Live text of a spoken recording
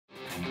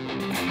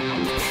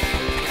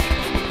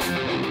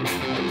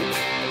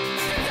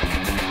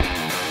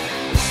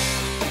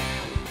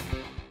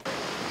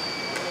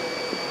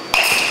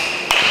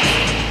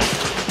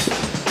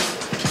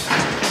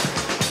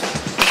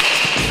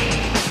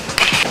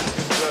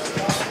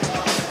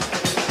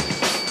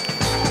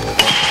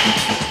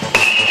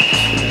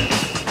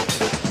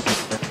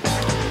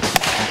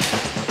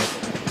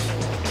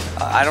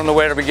I don't know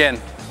where to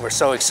begin. We're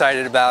so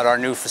excited about our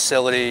new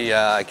facility.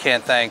 I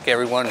can't thank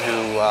everyone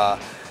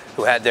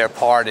who had their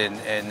part in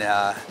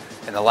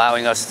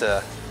allowing us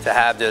to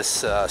have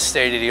this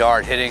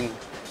state-of-the-art hitting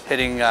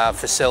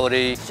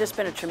facility. It's just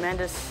been a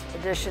tremendous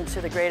addition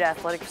to the great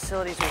athletic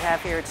facilities we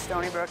have here at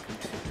Stony Brook.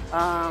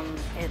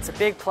 It's a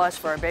big plus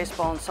for our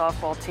baseball and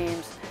softball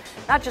teams,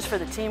 not just for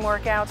the team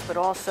workouts, but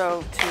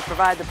also to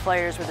provide the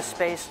players with a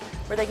space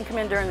where they can come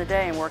in during the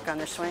day and work on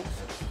their swings.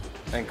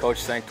 And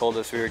Coach Sank told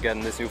us we were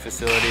getting this new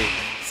facility,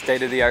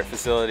 state-of-the-art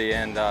facility,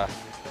 and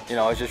you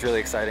know, it was just really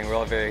exciting. We're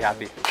all very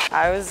happy.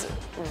 I was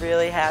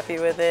really happy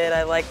with it.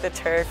 I like the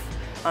turf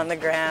on the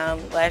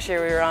ground. Last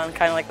year we were on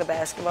kind of like the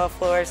basketball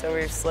floor, so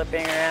we were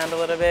slipping around a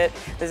little bit.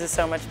 This is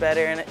so much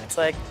better, and it's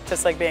like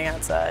just like being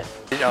outside.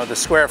 You know, the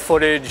square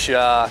footage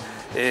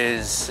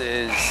is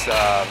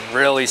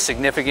really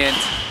significant.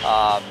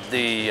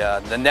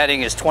 The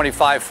netting is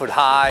 25 foot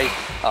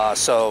high,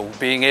 so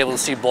being able to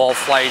see ball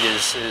flight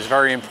is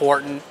very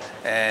important,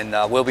 and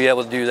we'll be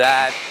able to do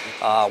that.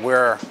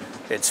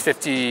 It's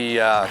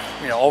 50,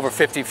 over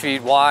 50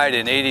 feet wide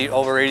and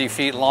over 80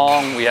 feet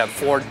long. We have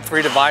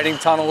three dividing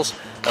tunnels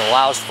that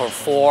allows for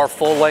 4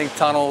 full-length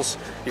tunnels.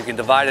 You can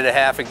divide it in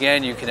half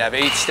again. You can have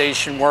 8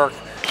 station work.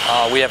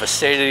 We have a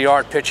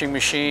state-of-the-art pitching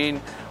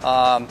machine.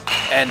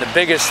 And the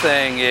biggest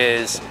thing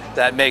is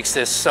that makes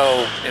this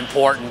so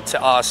important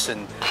to us,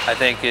 and I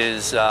think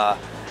is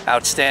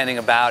outstanding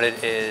about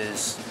it,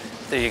 is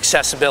the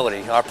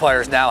accessibility. Our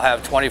players now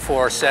have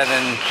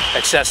 24/7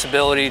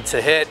 accessibility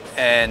to hit,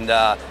 and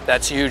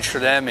that's huge for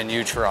them and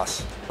huge for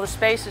us. The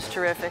space is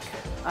terrific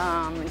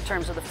in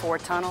terms of the 4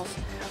 tunnels.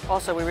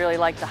 Also, we really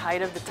like the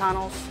height of the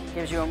tunnels. It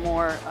gives you a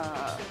more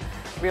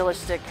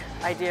realistic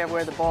idea of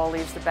where the ball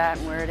leaves the bat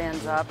and where it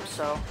ends up.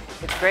 So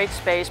it's great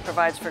space,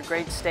 provides for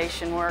great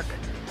station work,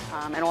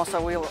 and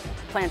also we'll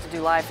plan to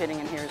do live hitting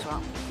in here as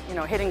well. You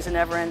know, hitting's a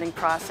never-ending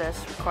process,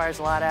 requires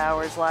a lot of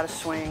hours, a lot of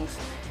swings,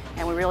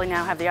 and we really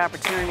now have the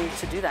opportunity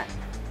to do that.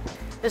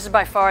 This is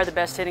by far the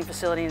best hitting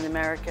facility in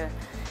America,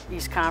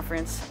 East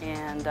Conference,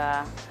 and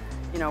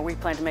you know, we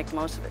plan to make the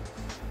most of it.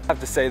 I have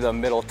to say the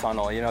middle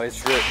tunnel, you know,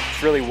 it's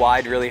really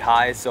wide, really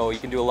high, so you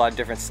can do a lot of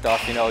different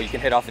stuff. You know, you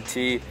can hit off a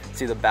tee,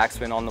 see the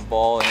backspin on the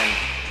ball, and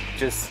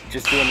just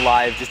doing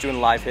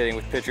live hitting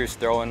with pitchers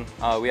throwing.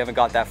 We haven't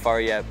got that far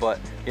yet, but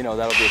you know,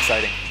 that'll be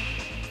exciting.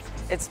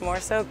 It's more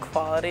so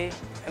quality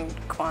and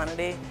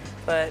quantity,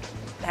 but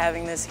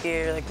having this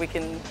here, like we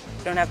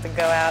don't have to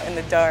go out in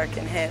the dark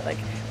and hit. Like,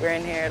 we're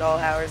in here at all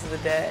hours of the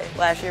day.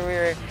 Last year we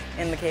were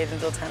in the cage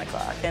until 10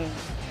 o'clock, and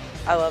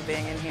I love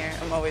being in here.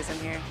 I'm always in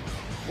here.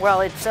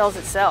 Well, it sells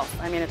itself.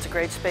 I mean, it's a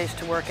great space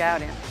to work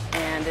out in,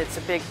 and it's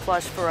a big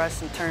plus for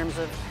us in terms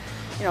of,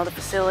 you know, the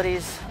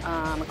facilities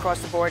across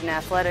the board in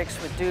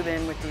athletics, with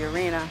Dubin, with the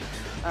arena,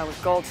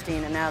 with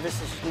Goldstein, and now this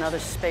is another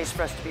space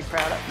for us to be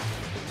proud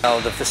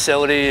of. The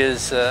facility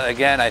is,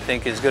 again, I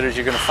think as good as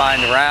you're going to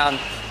find around.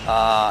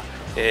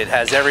 It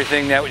has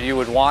everything that you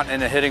would want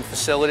in a hitting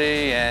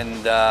facility,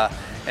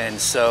 and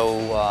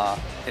so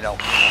you know,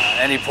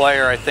 any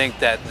player I think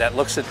that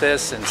looks at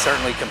this and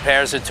certainly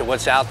compares it to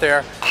what's out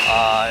there,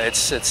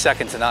 it's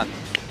second to none.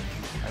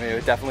 I mean,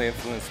 it definitely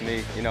influenced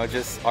me. You know,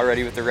 just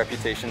already with the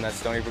reputation that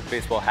Stony Brook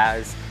baseball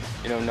has.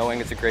 You know, knowing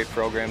it's a great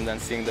program, then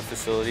seeing the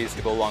facilities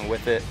to go along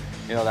with it.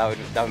 You know,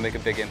 that would make a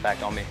big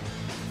impact on me.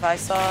 If I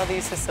saw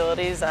these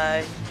facilities,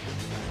 it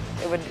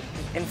would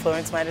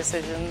influence my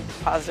decision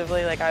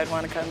positively. Like, I would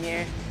want to come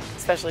here,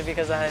 especially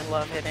because I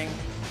love hitting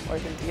more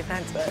than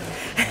defense, but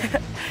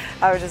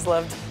I would just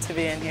love to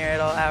be in here at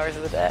all hours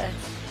of the day.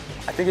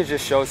 I think it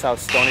just shows how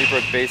Stony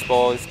Brook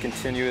baseball is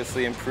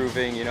continuously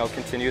improving, you know,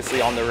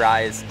 continuously on the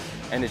rise,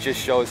 and it just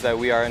shows that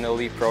we are an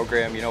elite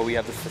program. You know, we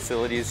have the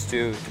facilities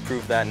to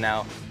prove that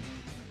now.